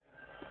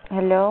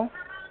Hello?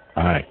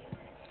 Hi.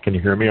 Can you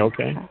hear me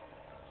okay?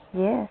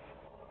 Yes.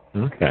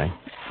 Okay.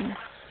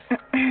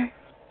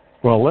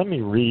 Well, let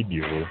me read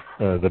you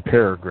the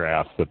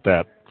paragraph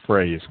that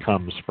phrase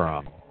comes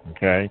from,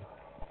 okay?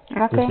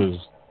 Okay.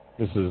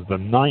 This is the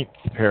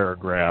 9th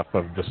paragraph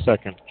of the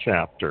 2nd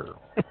chapter.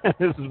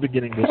 This is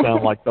beginning to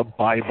sound like the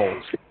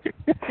Bible.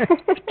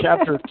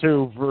 Chapter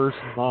 2, verse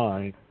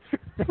 9.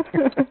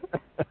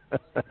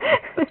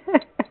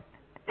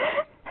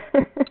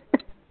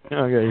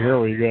 Okay, here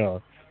we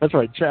go. That's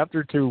right,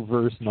 chapter 2,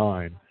 verse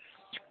 9.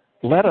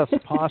 Let us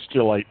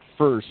postulate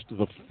first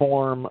the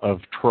form of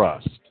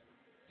trust.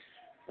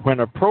 With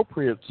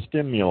appropriate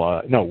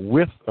stimuli,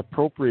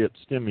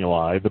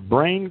 the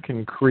brain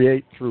can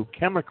create through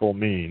chemical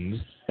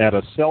means at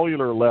a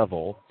cellular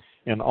level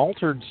an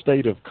altered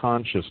state of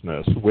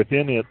consciousness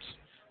within its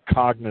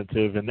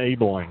cognitive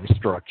enabling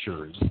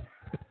structures.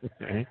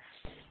 Okay?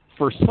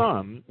 For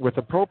some, with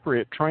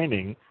appropriate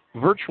training,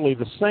 virtually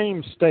the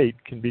same state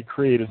can be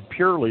created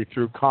purely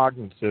through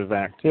cognitive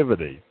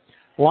activity.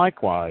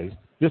 Likewise,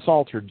 this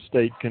altered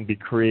state can be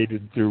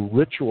created through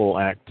ritual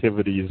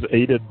activities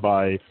aided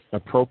by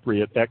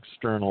appropriate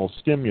external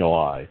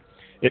stimuli.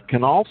 It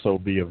can also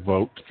be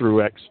evoked through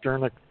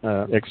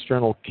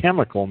external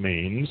chemical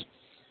means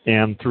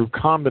and through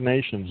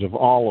combinations of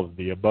all of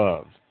the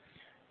above.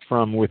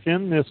 From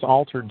within this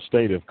altered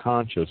state of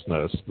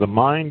consciousness, the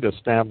mind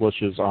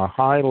establishes a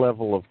high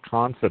level of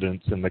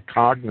confidence in the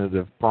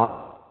cognitive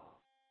process.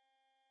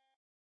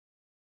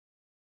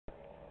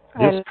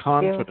 This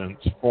confidence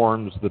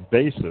forms the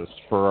basis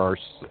for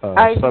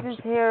our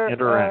subsequent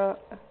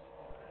interaction.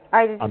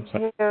 I didn't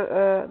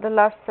hear the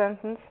last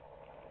sentence.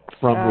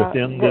 From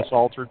within this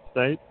altered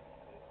state?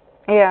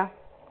 Yeah.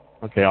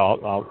 Okay,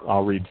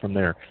 I'll read from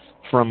there.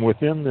 From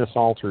within this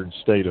altered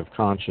state of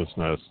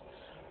consciousness,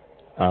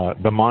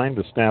 the mind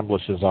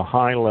establishes a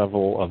high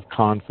level of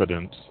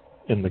confidence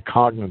in the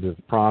cognitive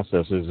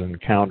processes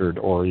encountered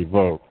or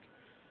evoked.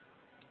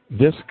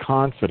 This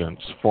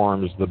confidence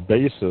forms the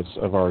basis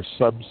of our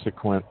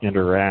subsequent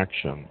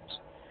interactions.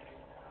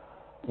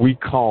 We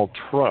call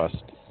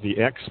trust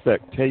the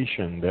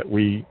expectation that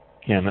we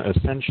can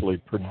essentially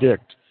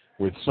predict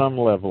with some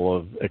level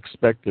of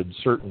expected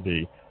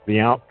certainty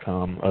the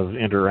outcome of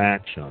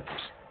interactions.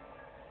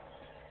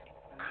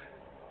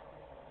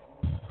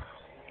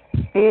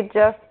 You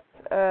just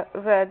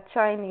read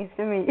Chinese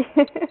to me.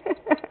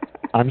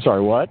 I'm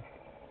sorry, what?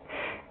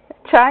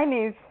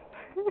 Chinese.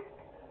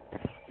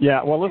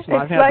 Yeah, well, listen,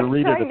 I've had to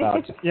read it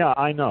about... Yeah,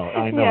 I know,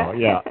 I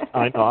know.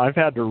 I've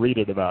had to read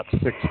it about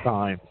 6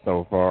 times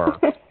so far,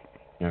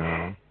 you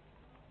know.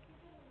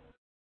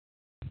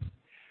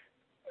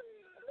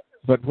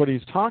 But what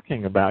he's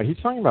talking about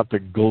the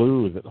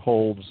glue that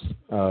holds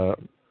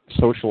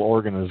social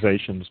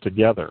organizations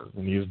together,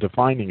 and he's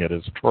defining it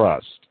as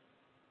trust.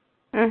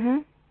 Mm-hmm.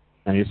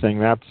 And he's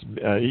saying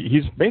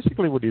he's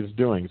basically what he's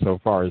doing so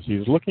far is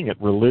he's looking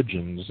at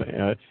religions,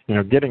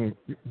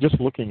 just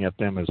looking at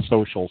them as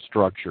social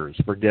structures,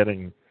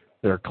 forgetting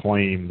their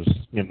claims,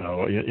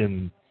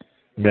 in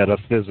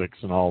metaphysics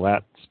and all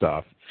that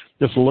stuff,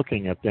 just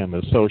looking at them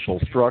as social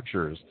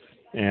structures.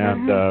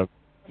 And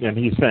and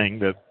he's saying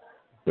that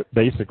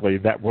basically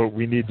that what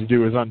we need to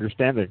do is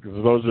understand it,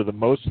 because those are the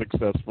most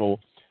successful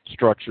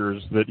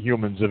structures that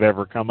humans have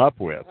ever come up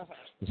with.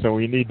 So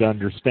we need to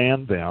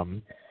understand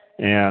them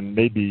and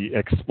maybe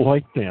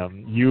exploit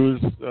them, use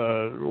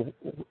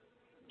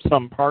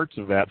some parts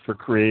of that for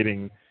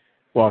creating,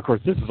 well, of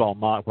course, this is all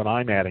not what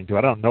I'm adding to it.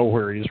 I don't know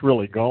where he's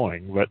really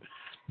going,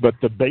 but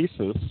the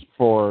basis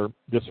for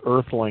this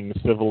earthling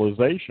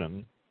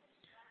civilization,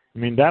 I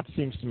mean, that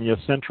seems to me a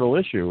central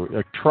issue.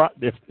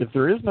 If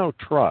there is no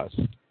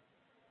trust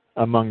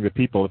among the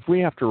people, if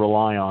we have to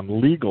rely on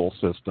legal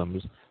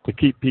systems to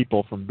keep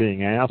people from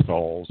being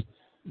assholes,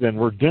 then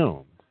we're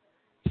doomed.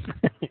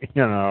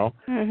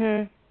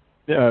 Mm-hmm.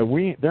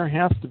 There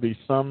has to be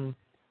some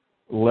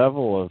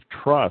level of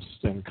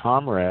trust and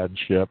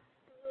comradeship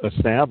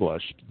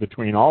established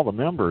between all the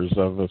members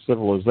of a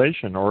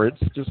civilization, or it's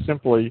just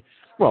simply,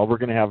 well, we're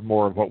going to have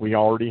more of what we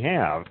already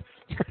have.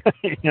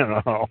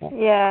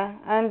 Yeah,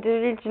 and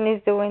religion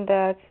is doing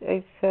that.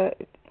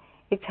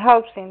 It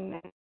helps in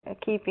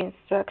keeping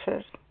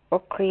structures or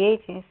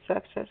creating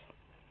structures.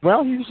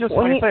 Well, he's just,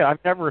 like I say,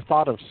 I've never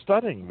thought of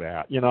studying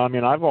that.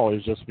 I've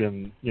always just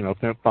been,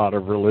 thought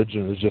of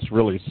religion as just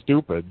really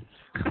stupid,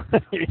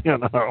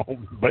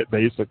 but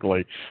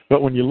basically.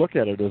 But when you look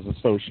at it as a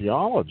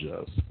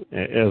sociologist,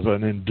 as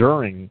an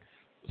enduring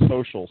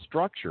social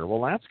structure,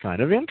 well, that's kind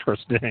of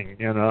interesting,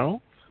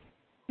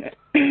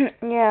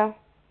 Yeah.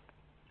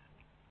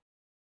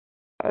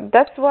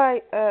 That's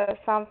why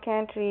some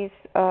countries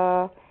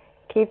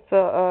keep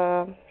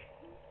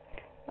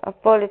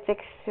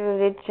politics,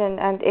 religion,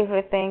 and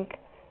everything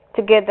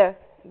together.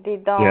 They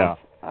don't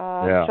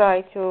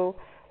try to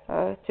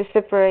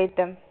separate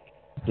them.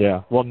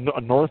 Yeah. Well,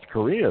 North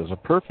Korea is a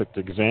perfect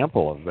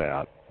example of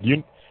that.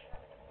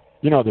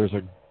 There's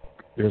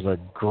a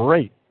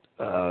great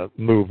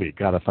movie.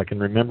 God, if I can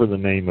remember the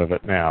name of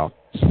it now,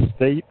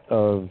 State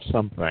of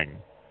something.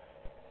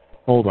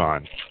 Hold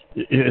on.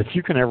 If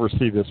you can ever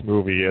see this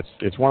movie,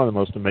 it's one of the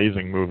most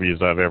amazing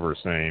movies I've ever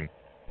seen.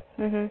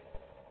 Mhm.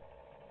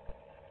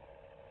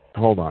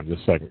 Hold on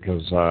just a second,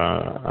 because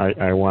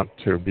I want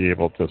to be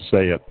able to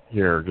say it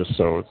here, just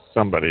so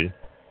somebody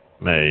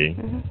may.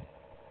 Mhm.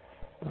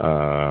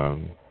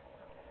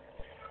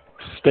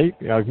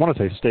 I want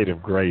to say State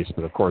of Grace,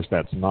 but of course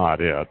that's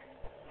not it.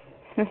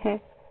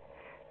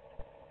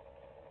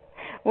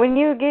 When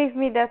you gave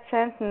me that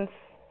sentence,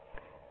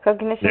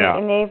 cognition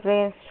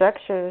enabling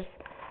structures,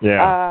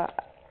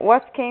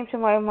 what came to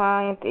my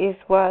mind is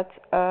what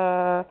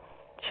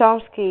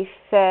Chomsky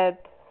said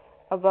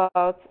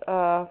about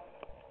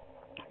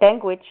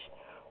language.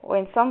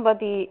 When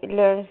somebody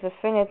learns a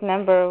finite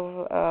number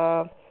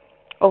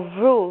of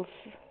rules,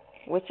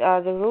 which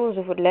are the rules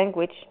of a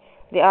language,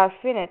 they are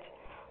finite,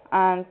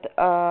 and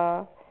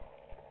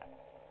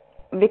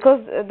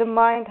because the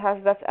mind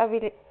has that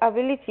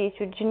ability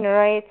to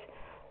generate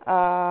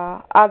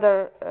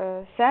other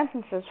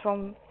sentences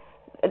from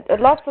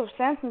lots of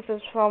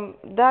sentences from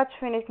that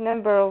finite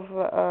number of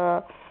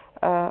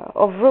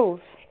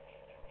rules.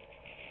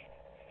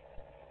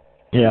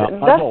 Yeah,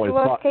 that's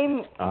what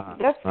came.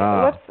 That's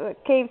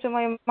what came to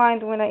my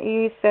mind when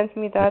you sent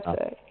me that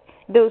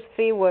those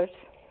 3 words.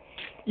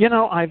 You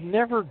know, I've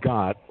never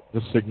got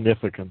the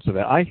significance of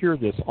that. I hear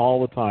this all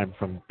the time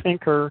from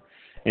Pinker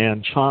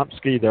and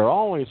Chomsky. They're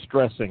always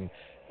stressing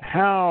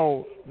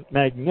how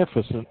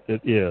magnificent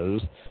it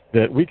is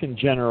that we can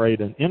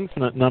generate an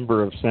infinite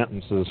number of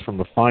sentences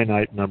from a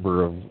finite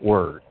number of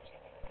words.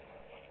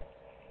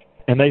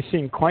 And they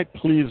seem quite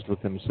pleased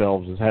with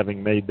themselves as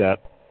having made that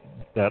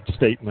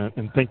statement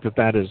and think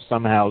that is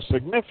somehow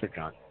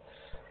significant.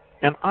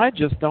 And I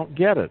just don't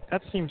get it.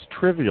 That seems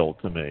trivial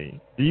to me.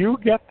 Do you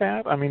get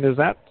that? I mean,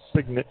 I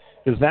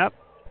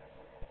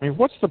mean,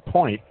 what's the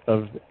point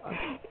of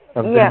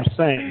them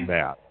saying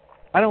that?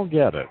 I don't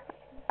get it.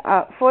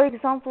 For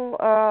example,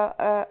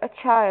 a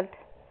child,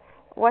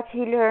 what he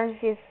learns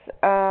is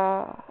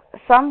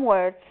some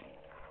words,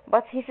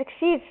 but he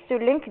succeeds to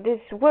link these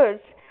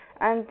words.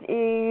 And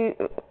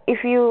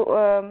if you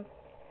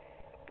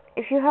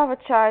have a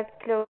child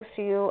close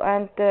to you,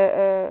 and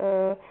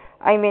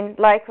I mean,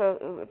 like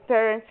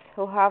parents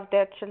who have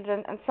their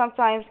children, and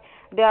sometimes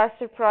they are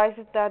surprised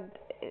that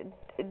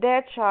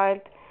their child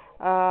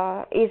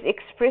is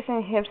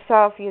expressing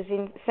himself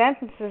using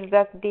sentences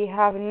that they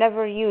have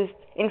never used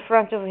in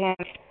front of him.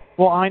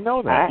 Well, I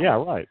know that.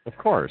 Yeah, right. Of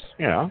course.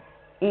 Yeah.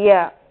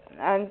 Yeah,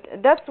 and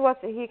that's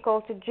what he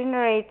called to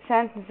generate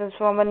sentences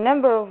from a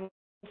number of words.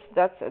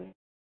 That's.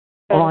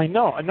 Well, I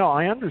know. No,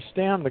 I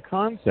understand the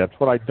concept.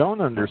 What I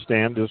don't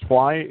understand is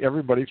why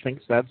everybody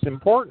thinks that's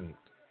important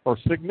or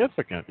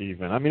significant,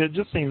 even. I mean, it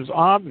just seems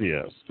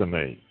obvious to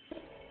me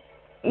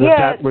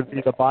that would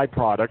be the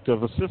byproduct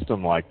of a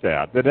system like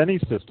that any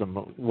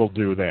system will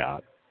do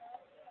that.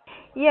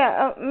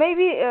 Yeah,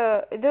 maybe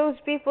those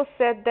people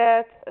said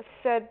this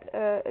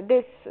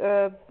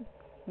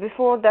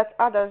before that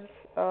others.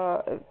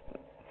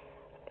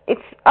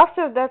 It's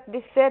after that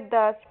they said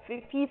that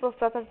people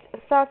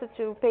started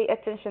to pay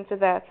attention to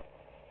that.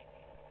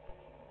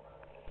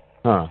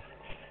 Huh.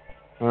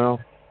 Well,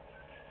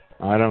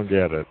 I don't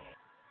get it.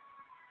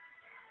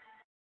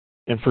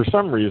 And for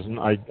some reason,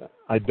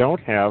 I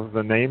don't have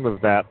the name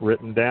of that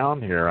written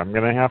down here. I'm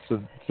going to have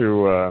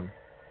to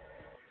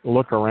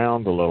look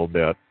around a little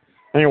bit.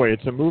 Anyway,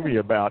 it's a movie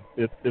about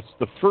it's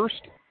the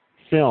first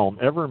film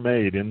ever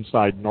made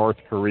inside North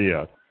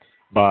Korea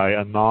by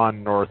a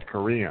non-North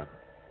Korean.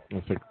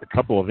 It's a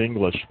couple of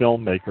English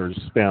filmmakers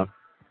spent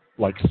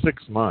like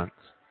 6 months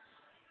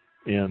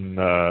in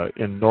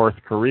North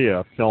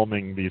Korea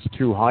filming these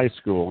 2 high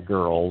school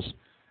girls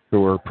who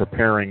were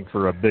preparing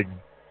for a big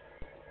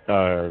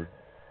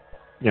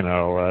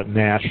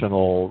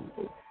national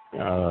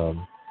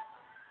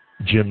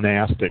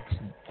gymnastics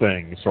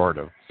thing, sort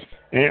of.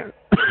 And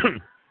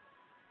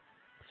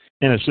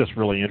and it's just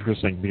really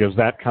interesting because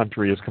that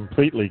country is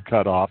completely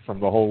cut off from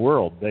the whole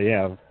world. They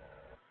have,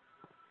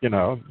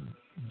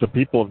 the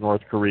people of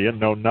North Korea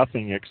know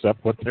nothing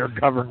except what their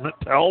government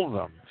tells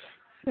them.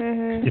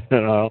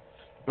 Mm-hmm.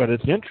 But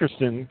it's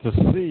interesting to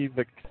see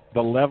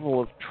the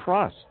level of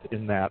trust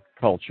in that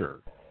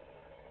culture.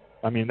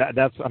 I mean,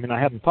 that's. I mean, I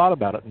hadn't thought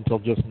about it until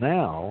just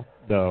now,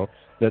 though.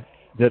 That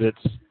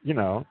it's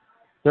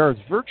there is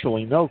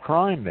virtually no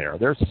crime there.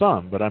 There's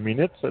some, but I mean,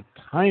 it's a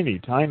tiny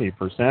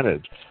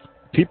percentage.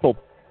 People,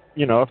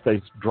 if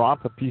they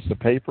drop a piece of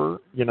paper,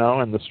 in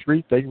the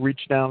street, they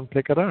reach down and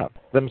pick it up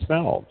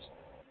themselves.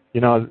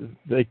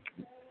 They.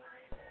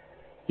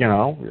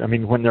 I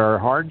mean, when there are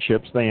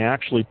hardships, they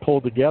actually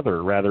pull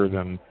together rather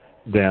than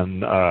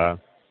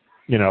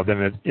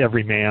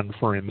every man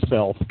for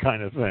himself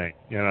kind of thing.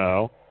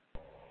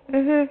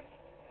 Mhm.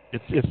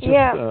 It's just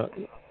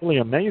really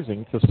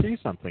amazing to see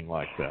something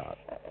like that.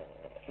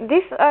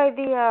 This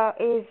idea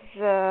is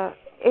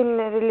in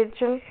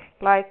religion.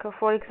 Like,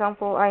 for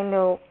example, I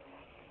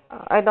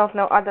don't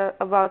know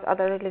about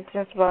other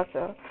religions, but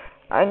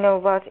I know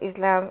about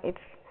Islam. It's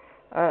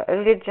a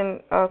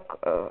religion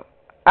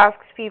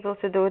asks people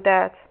to do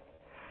that,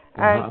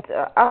 and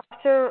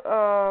after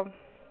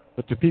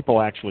But do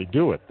people actually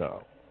do it,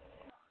 though?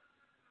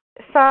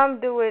 Some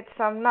do it,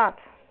 some not.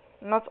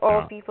 Not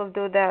all Yeah. people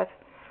do that.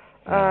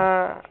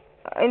 Yeah.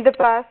 In the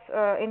past,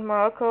 in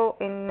Morocco,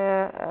 in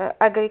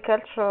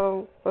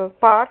agricultural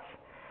parts,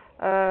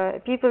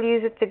 people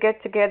use it to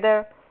get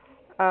together.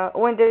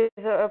 When there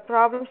is a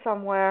problem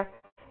somewhere,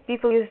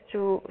 people used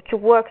to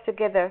work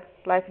together.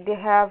 Like they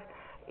have,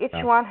 each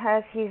Yeah. one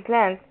has his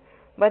land,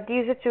 but they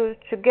use it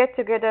to get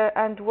together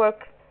and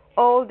work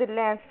all the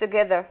lands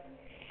together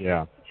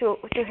Yeah.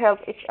 to help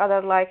each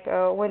other. Like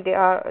when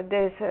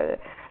there's a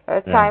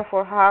Yeah. time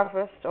for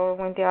harvest or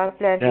when they are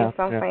planting Yeah. Yeah.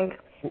 something.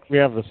 We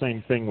have the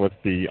same thing with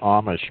the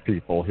Amish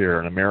people here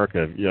in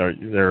America. You know,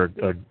 they're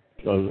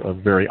a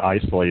very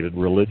isolated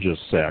religious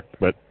sect,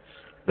 but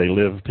they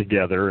live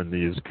together in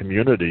these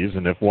communities.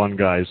 And if one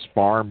guy's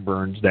farm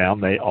burns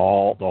down, the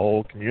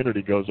whole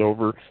community goes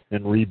over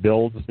and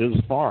rebuilds his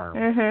farm.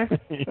 Mhm.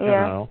 You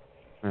Yeah. know,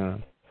 yeah,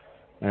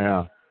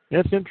 yeah.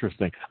 It's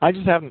interesting. I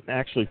just haven't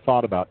actually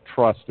thought about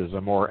trust as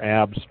a more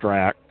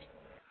abstract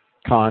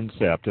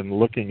concept and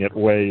looking at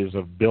ways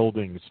of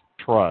building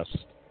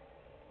trust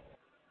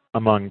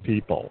among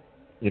people.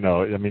 You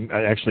know, I mean,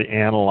 actually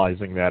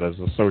analyzing that as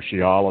a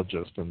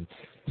sociologist and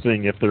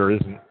seeing if there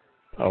isn't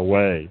a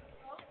way.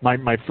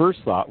 My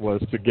first thought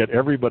was to get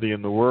everybody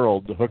in the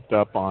world hooked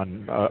up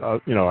on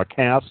a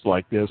cast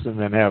like this, and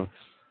then have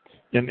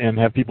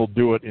people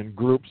do it in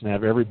groups and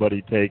have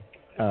everybody take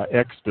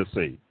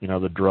ecstasy,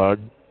 the drug.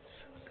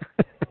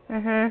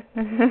 Mhm.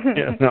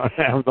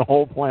 Have the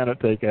whole planet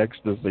take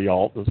ecstasy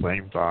all at the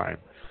same time.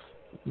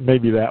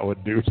 Maybe that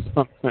would do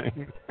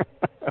something.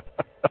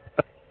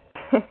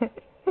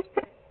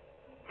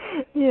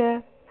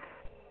 Yeah.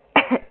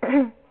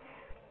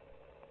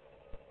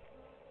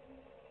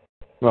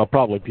 Well,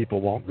 probably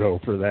people won't go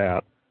for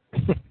that.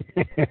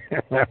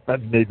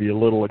 That may be a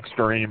little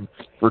extreme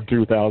for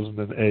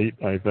 2008,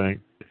 I think.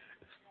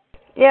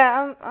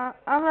 Yeah,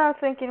 I'm now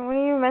thinking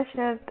when you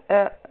mentioned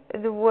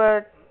the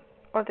word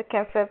or the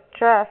concept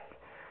trust,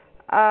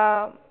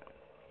 uh,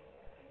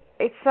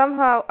 it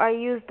somehow I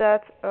use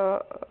that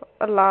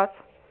a lot.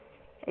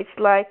 It's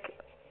like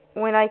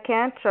when I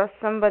can't trust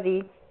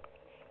somebody,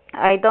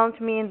 I don't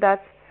mean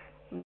that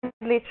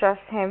blindly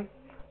trust him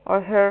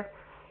or her.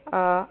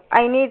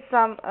 I need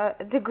some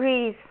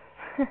degrees,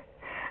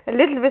 a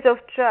little bit of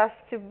trust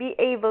to be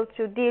able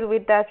to deal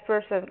with that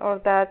person or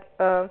that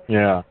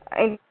Yeah.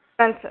 in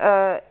different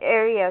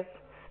areas.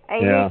 I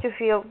Yeah. need to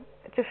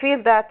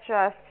feel that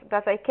trust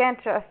that I can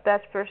trust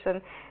that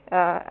person.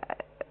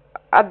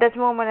 At that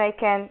moment, I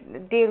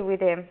can deal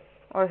with him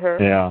or her.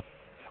 Yeah.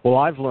 Well,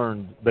 I've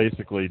learned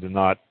basically to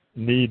not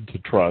need to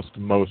trust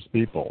most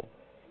people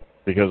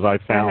because I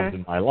found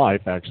in my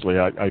life, actually,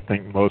 I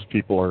think most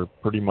people are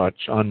pretty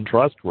much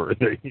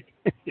untrustworthy.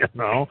 Yeah,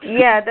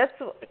 They that's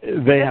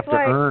have to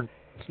why. earn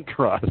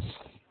trust.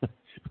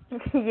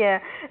 Yeah,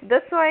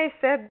 that's why I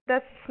said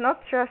that's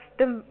not trust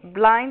them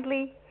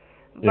blindly,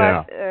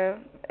 but Yeah.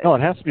 No,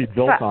 it has to be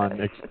built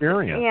on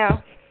experience. yeah.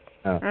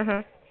 Yeah.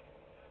 Mhm.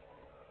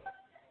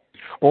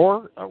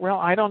 Or, well,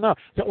 I don't know.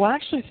 Well,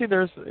 actually,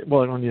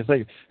 when you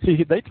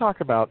they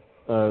talk about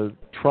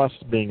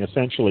trust being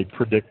essentially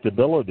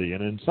predictability,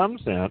 and in some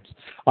sense,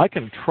 I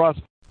can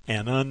trust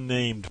an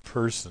unnamed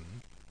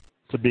person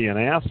to be an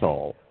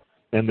asshole,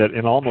 and that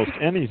in almost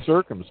any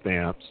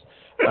circumstance,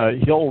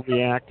 he'll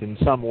react in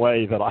some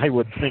way that I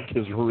would think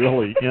is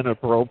really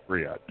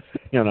inappropriate,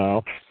 and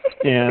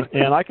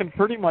I can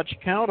pretty much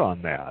count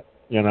on that,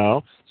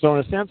 So in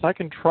a sense, I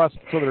can trust.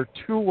 So there are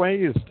two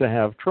ways to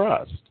have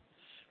trust.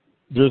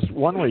 There's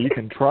one way you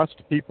can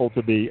trust people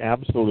to be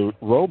absolute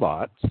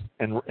robots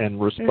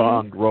and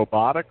respond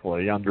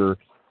robotically under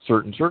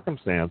certain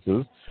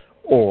circumstances,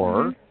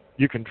 or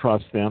you can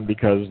trust them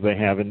because they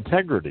have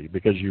integrity,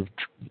 because you've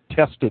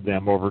tested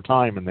them over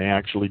time and they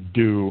actually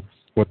do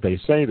what they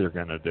say they're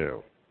going to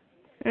do.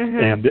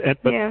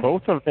 But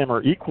both of them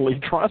are equally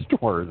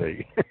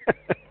trustworthy.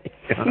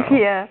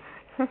 Yeah.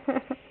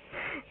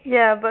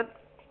 Yeah, but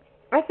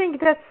I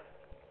think that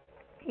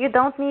you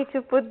don't need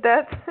to put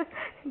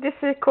this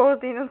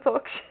recording on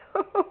talk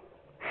show.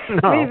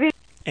 No. Maybe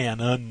an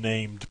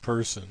unnamed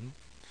person.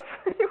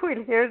 you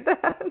will hear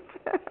that.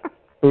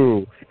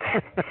 Who?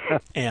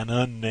 An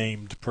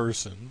unnamed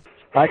person.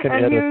 I can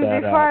and edit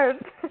that out.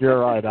 Fired. You're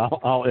right.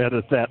 I'll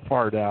edit that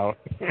part out.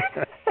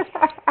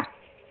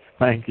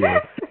 Thank you.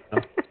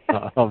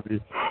 I'll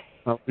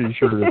be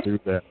sure to do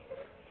that.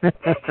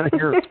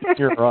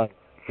 You're right.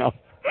 I'll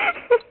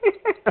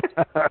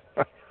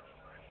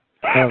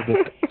have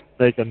to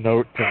make a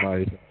note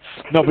tonight.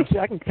 No, but see,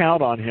 I can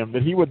count on him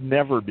that he would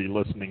never be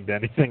listening to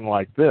anything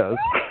like this.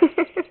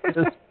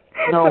 There's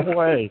no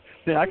way.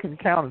 See, I can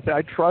count and say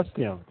I trust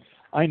him.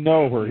 I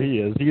know where he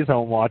is. He's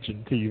home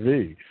watching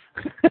TV.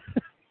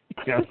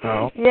 Yeah,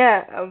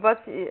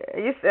 but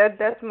you said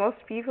that most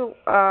people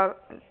are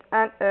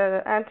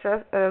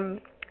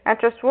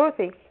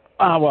untrustworthy.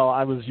 Well,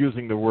 I was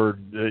using the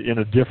word in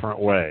a different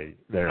way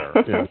there,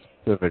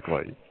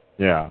 specifically.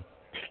 Yeah,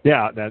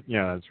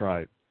 that's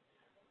right.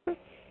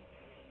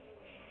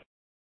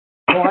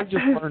 Well, I've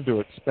just learned to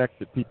expect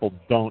that people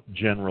don't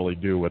generally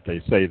do what they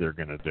say they're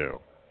going to do.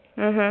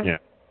 Mhm. Yeah.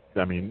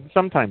 I mean,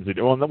 sometimes they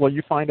do. Well,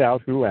 you find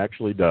out who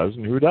actually does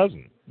and who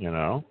doesn't, you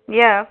know?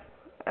 Yeah.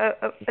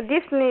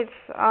 This needs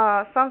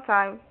some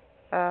time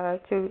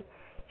to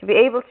be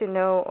able to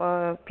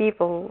know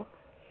people,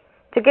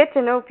 to get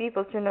to know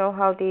people, to know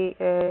how they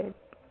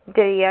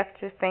react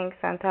to things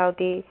and how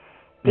they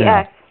Yeah.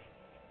 act.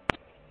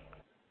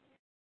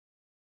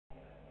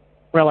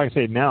 Well, like I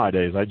say,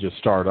 nowadays I just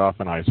start off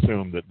and I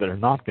assume that they're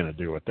not going to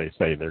do what they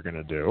say they're going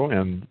to do,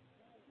 and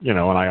and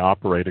I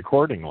operate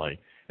accordingly.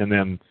 And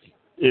then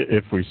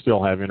if we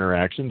still have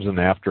interactions and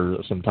after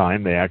some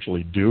time they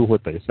actually do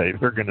what they say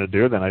they're going to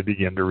do, then I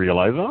begin to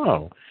realize,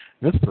 oh,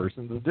 this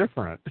person's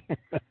different.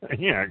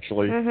 He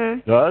actually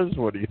Mhm. does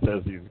what he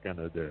says he's going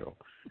to do.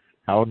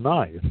 How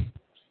nice.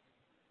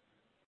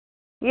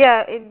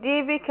 Yeah,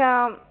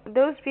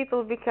 those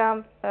people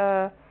become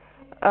uh,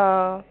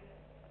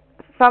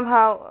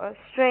 somehow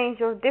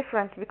strange or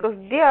different because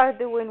they are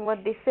doing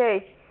what they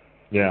say.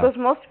 Yeah. Because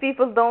most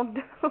people don't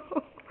do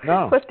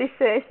No. what they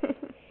say.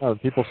 No,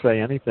 people say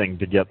anything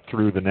to get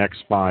through the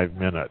next 5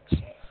 minutes.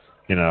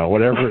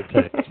 Whatever it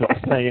takes.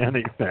 They'll say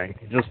anything.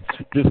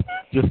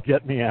 Just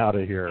get me out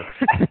of here.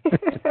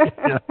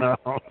 Just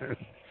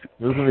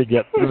let me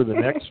get through the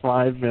next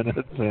 5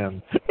 minutes,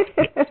 and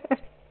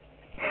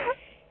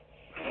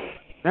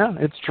yeah,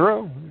 it's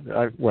true.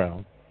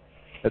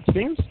 It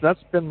seems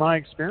that's been my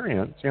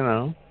experience.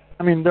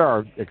 I mean, there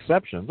are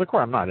exceptions. Of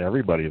course, not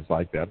everybody is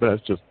like that, but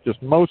it's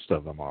just most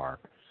of them are.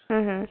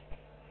 Mhm.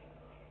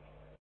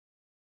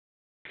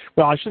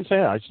 Well, I shouldn't say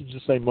that. I should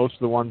just say most of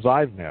the ones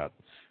I've met.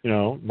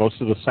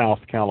 Most of the South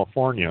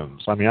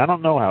Californians. I mean, I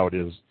don't know how it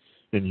is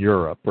in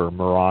Europe or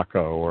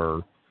Morocco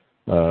or,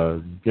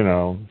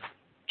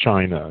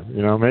 China,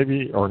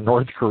 maybe, or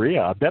North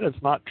Korea. I bet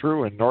it's not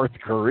true in North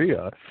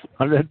Korea.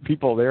 I bet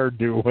people there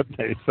do what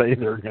they say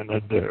they're going to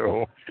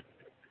do.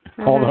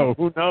 Mhm. Although,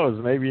 who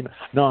knows? Maybe,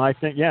 no, I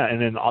think, yeah,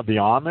 and in the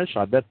Amish,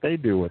 I bet they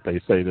do what they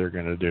say they're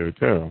going to do,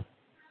 too.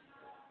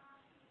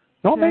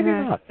 No, maybe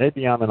Mhm. not.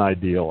 Maybe I'm an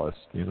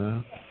idealist,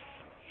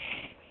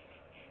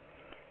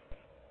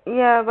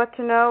 Yeah, but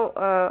to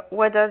know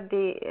whether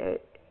they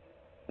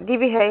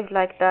behave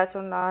like that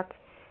or not,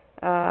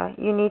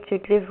 you need to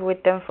live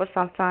with them for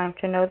some time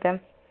to know them.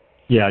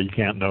 Yeah, you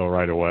can't know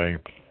right away.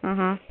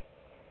 Mhm.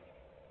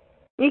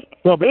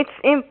 Well, but, It's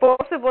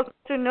impossible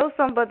to know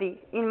somebody.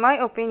 In my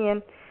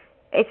opinion,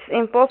 it's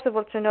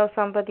impossible to know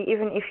somebody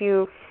even if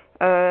you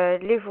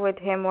live with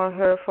him or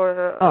her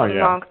for oh, a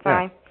yeah, long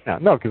time. yeah.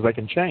 No, because they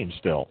can change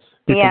still.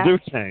 People Yeah. do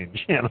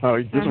change, Just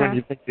when Mhm.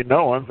 you think you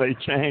know them, they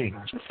change.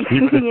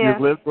 Even if you've Yeah.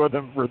 lived with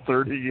them for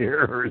 30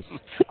 years,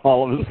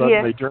 all of a sudden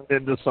Yeah. they turn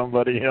into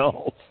somebody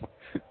else.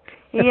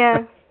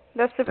 Yeah.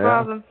 That's the Yeah.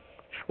 problem.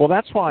 Well,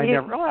 that's why You.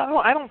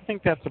 I don't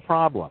think that's a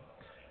problem.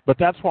 But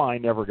that's why I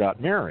never got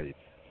married,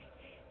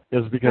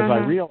 is because I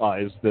Mhm.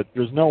 realized that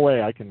there's no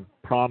way I can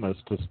promise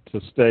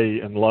to stay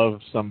and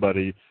love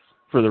somebody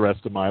for the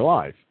rest of my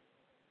life.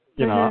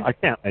 Mhm. I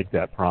can't make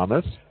that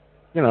promise.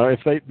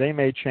 If they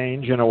may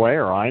change in a way,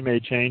 or I may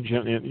change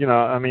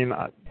I mean,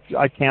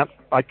 I can't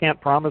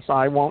promise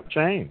I won't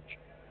change.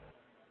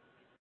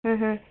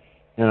 Mhm.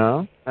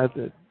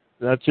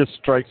 That just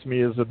strikes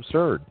me as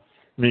absurd.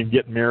 I mean,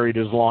 get married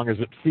as long as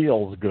it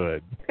feels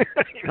good.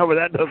 But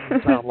that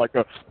doesn't sound like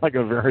a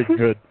very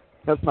good.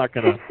 That's not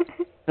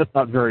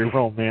very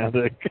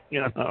romantic.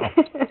 You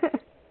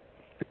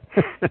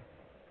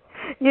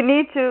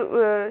need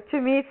to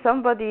meet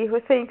somebody who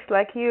thinks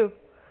like you.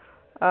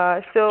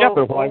 Yeah, So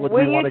but why would we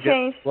when you want to get?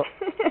 change, Well,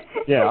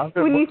 yeah,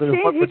 when you but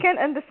change, what you would? can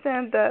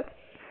understand that.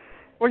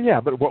 Well,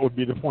 yeah, but what would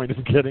be the point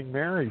of getting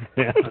married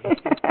then?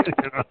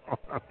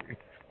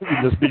 We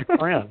could just be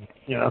friends.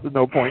 There's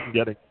no point in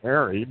getting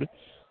married.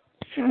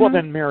 Well, Mhm.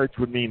 then marriage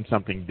would mean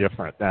something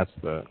different. I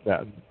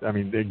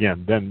mean,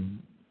 again,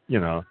 then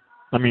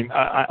I mean,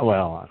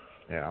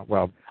 yeah.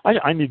 Well,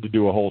 I need to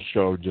do a whole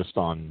show just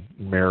on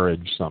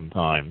marriage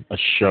sometime. A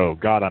show.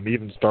 God, I'm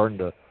even starting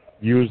to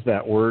use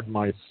that word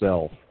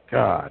myself.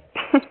 God,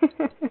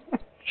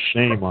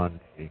 shame on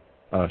me.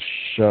 A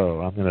show.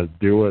 I'm going to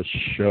do a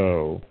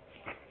show.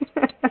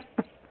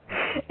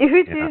 If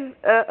it Yeah. is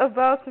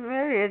about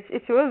marriage,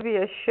 it will be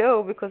a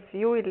show because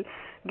you will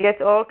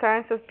get all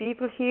kinds of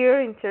people here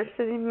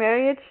interested in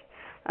marriage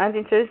and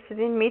interested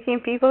in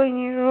meeting people in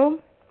your room.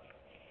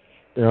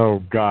 Oh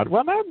God.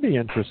 Well, that would be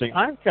interesting.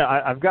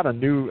 I've got a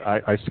new.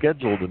 I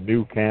scheduled a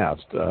new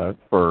cast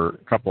for a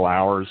couple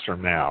hours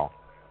from now.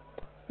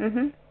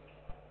 Mhm.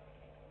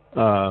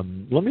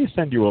 Let me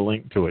send you a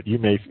link to it. You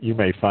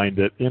may find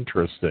it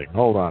interesting.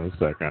 Hold on a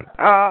second.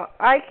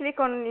 I click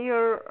on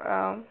your.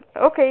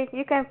 Okay,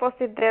 you can post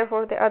it there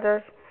for the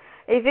others.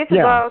 Is it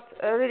Yeah. about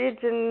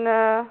religion?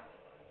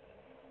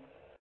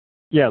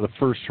 Yeah, the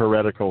first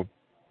heretical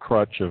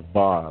crutch of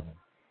Bob,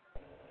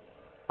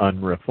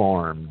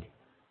 unreformed.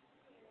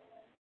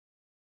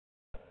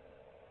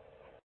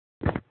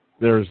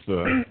 There's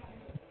the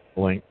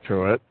link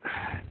to it.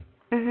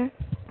 Mhm.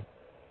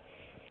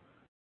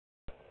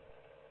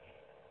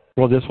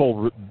 Well, this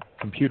whole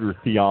computer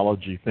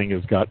theology thing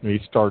has got me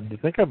started to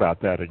think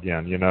about that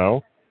again, you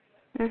know?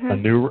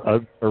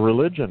 Mhm. A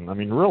religion. I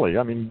mean, really,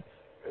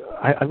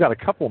 I've got a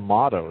couple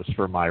mottos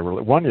for my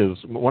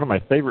religion. One of my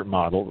favorite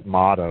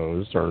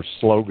mottos or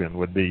slogan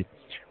would be,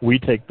 "We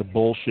take the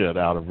bullshit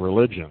out of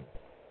religion."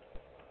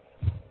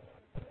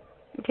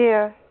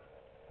 Yeah.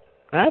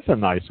 That's a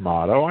nice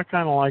motto. I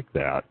kind of like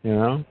that, you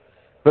know.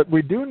 But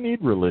we do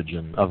need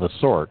religion of a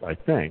sort, I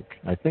think.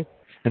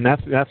 And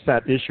that's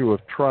that issue of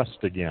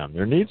trust again.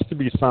 There needs to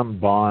be some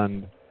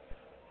bond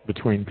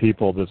between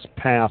people that's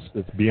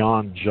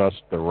beyond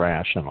just the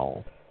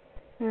rational.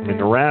 I mean,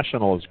 the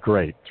rational is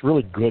great. It's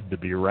really good to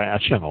be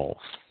rational,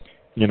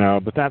 you know,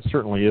 but that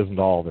certainly isn't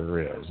all there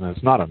is, and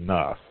it's not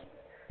enough.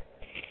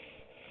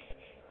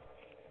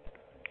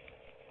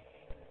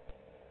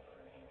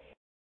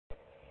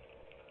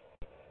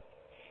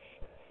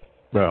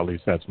 Well, at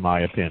least that's my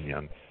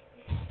opinion.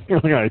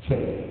 I'd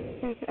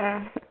say.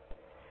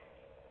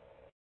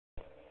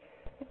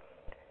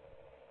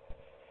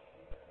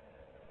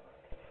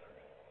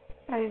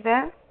 Are you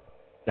there?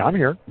 I'm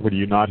here. Would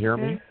you not hear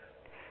me?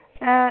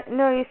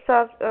 No, you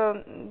stopped.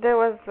 There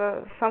was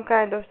some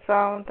kind of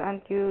sound, and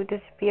you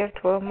disappeared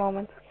for a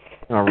moment.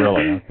 Oh,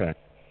 really? Okay.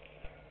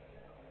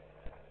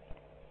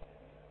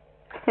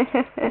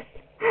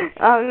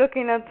 I'm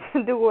looking at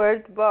the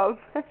word Bob.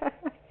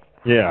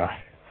 Yeah.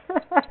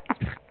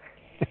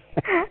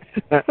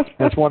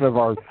 That's one of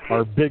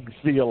our big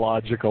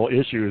theological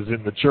issues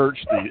in the church,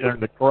 in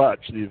the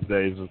crutch these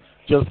days. Is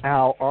just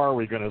how are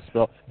we going to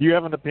spell? Do you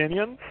have an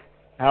opinion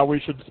how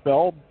we should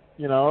spell,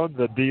 you know,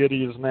 the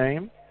deity's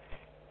name?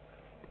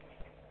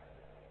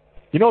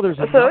 You know, there's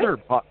another.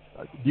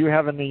 Do you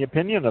have any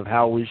opinion of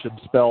how we should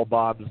spell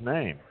Bob's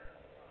name?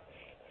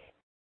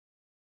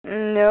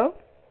 No.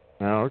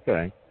 Oh,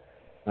 okay.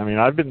 I mean,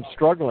 I've been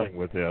struggling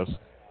with this.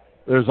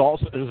 There's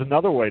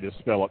another way to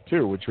spell it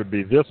too, which would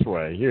be this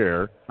way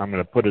here. I'm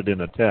going to put it in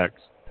a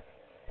text.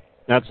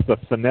 That's the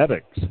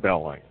phonetic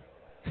spelling.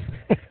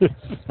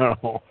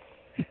 So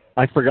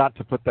I forgot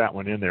to put that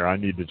one in there. I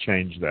need to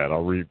change that.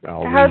 I'll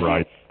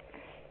rewrite.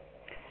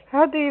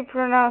 How do you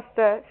pronounce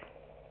that?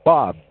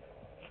 Bob.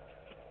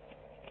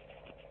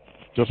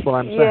 Just what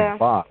I'm saying,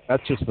 Bob.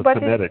 That's just the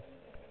phonetic.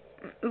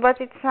 But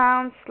it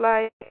sounds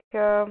like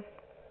the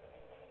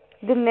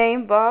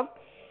name Bob.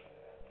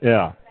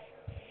 Yeah.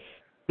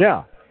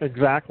 Yeah,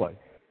 exactly.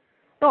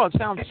 No, it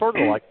sounds sort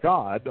of like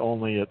God,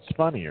 only it's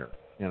funnier,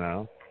 you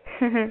know.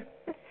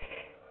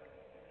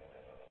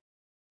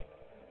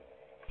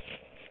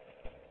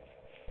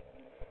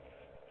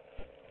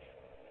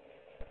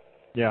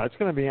 Yeah, it's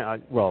going to be,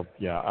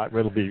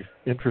 it'll be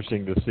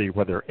interesting to see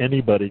whether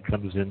anybody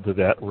comes into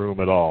that room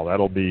at all.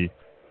 That'll be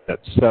at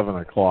 7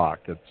 o'clock.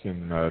 It's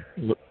in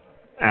an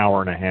hour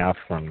and a half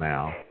from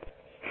now.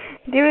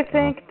 Do you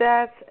think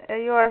that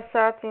you are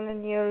starting a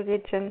new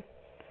religion?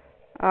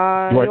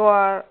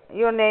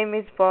 Your name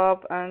is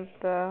Bob and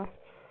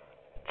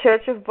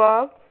Church of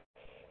Bob?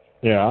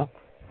 Yeah.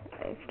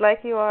 It's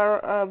like you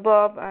are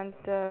Bob and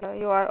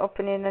you are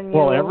opening a new church.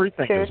 Well,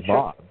 everything is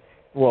Bob.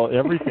 Well,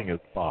 everything is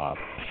Bob.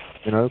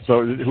 You know,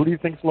 so who do you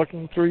think's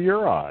looking through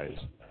your eyes?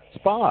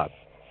 It's Bob.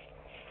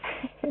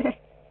 You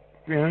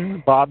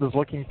know, Bob is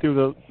looking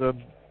through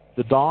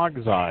the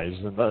dog's eyes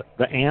and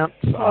the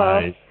ant's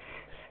eyes.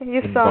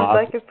 You sound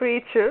like a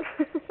preacher.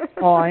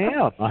 Oh, I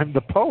am. I'm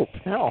the Pope.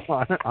 Hell,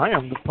 I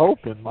am the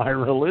Pope in my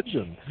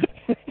religion.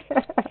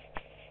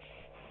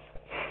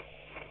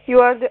 You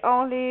are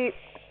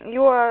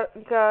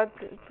God's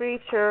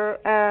preacher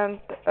and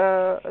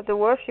the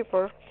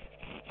worshipper.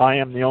 I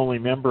am the only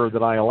member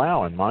that I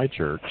allow in my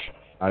church.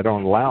 I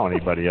don't allow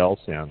anybody else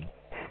in.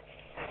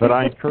 But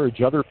I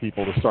encourage other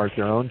people to start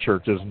their own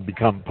churches and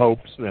become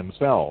popes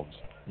themselves,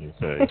 you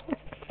see.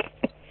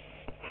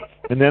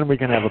 And then we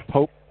can have a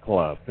Pope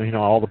Club. You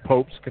know, all the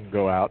popes can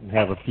go out and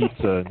have a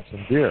pizza and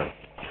some beer.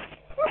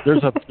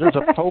 There's a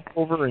pope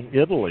over in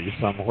Italy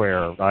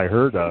somewhere I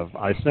heard of.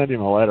 I sent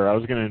him a letter. I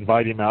was going to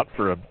invite him out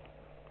for a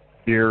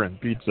beer and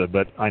pizza,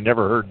 but I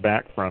never heard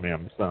back from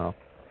him, so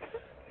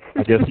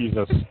I guess he's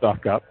a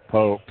stuck-up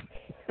pope.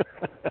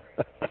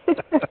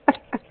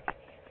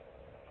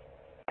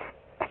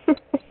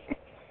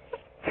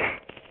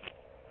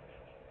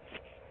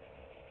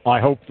 I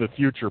hope the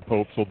future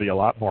popes will be a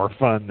lot more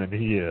fun than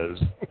he is.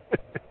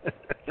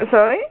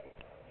 Sorry?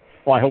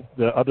 Well, I hope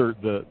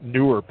the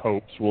newer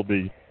popes will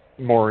be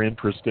more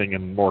interesting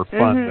and more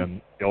fun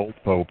than the old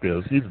pope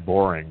is. He's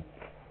boring.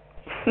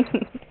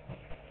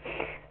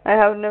 I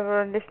have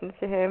never listened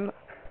to him.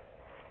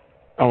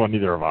 Oh, and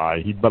neither have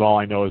I. But all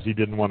I know is he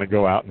didn't want to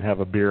go out and have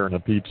a beer and a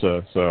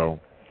pizza, so,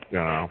 you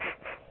know.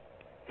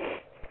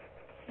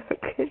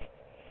 Okay.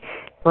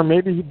 Or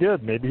maybe he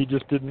did. Maybe he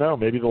just didn't know.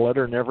 Maybe the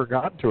letter never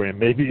got to him.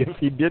 Maybe if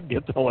he did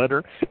get the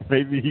letter,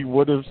 maybe he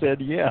would have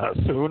said yes.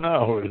 Who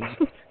knows?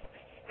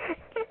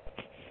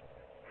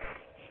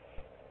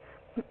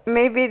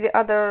 Maybe the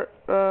other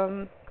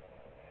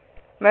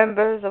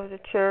members of the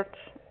church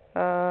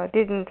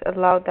didn't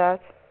allow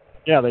that.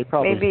 Yeah, they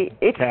probably maybe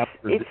it's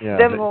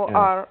them who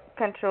are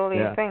controlling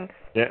Yeah. things.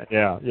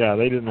 Yeah.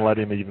 They didn't let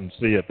him even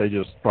see it. They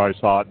just probably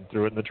saw it and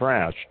threw it in the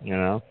trash,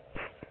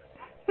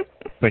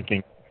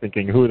 thinking,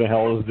 who the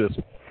hell is this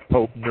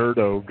Pope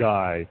Nerdo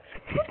guy?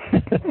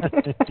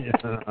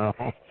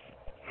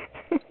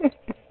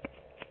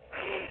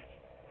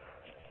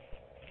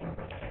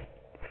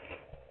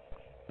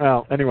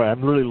 Well, anyway,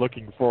 I'm really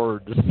looking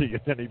forward to see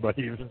if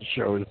anybody even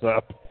shows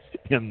up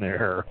in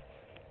there,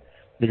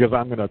 because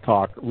I'm going to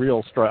talk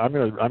real straight. I'm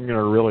going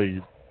to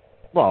really.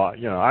 Well,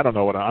 I don't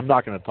know I'm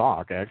not going to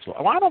talk, actually.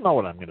 Well, I don't know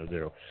what I'm going to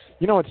do.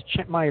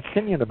 My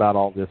opinion about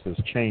all this has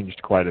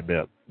changed quite a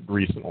bit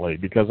recently,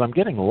 because I'm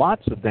getting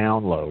lots of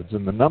downloads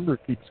and the number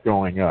keeps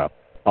going up.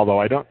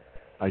 Although I'm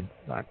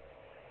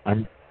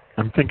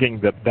thinking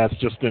that that's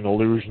just an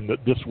illusion,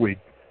 that this week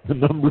the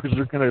numbers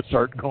are going to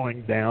start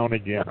going down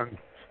again.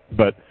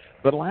 But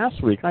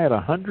last week I had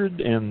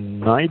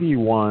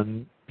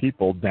 191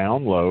 people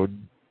download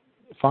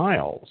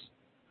files.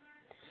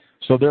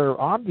 So there are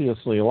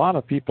obviously a lot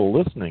of people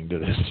listening to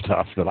this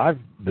stuff that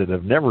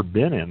have never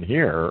been in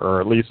here,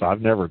 or at least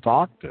I've never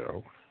talked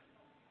to.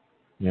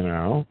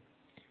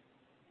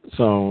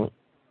 So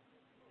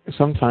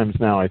sometimes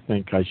now I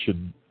think I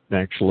should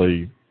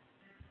actually,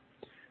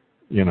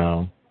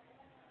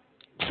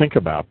 think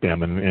about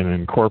them and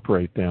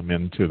incorporate them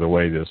into the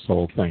way this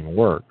whole thing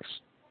works.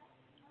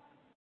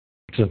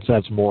 Since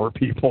that's more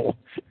people,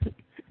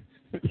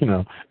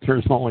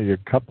 there's only a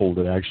couple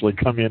that actually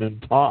come in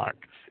and talk.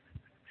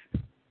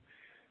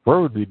 Where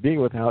would we be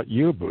without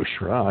you,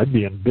 Bushra? I'd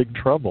be in big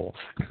trouble.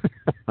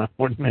 I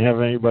wouldn't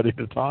have anybody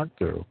to talk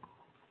to.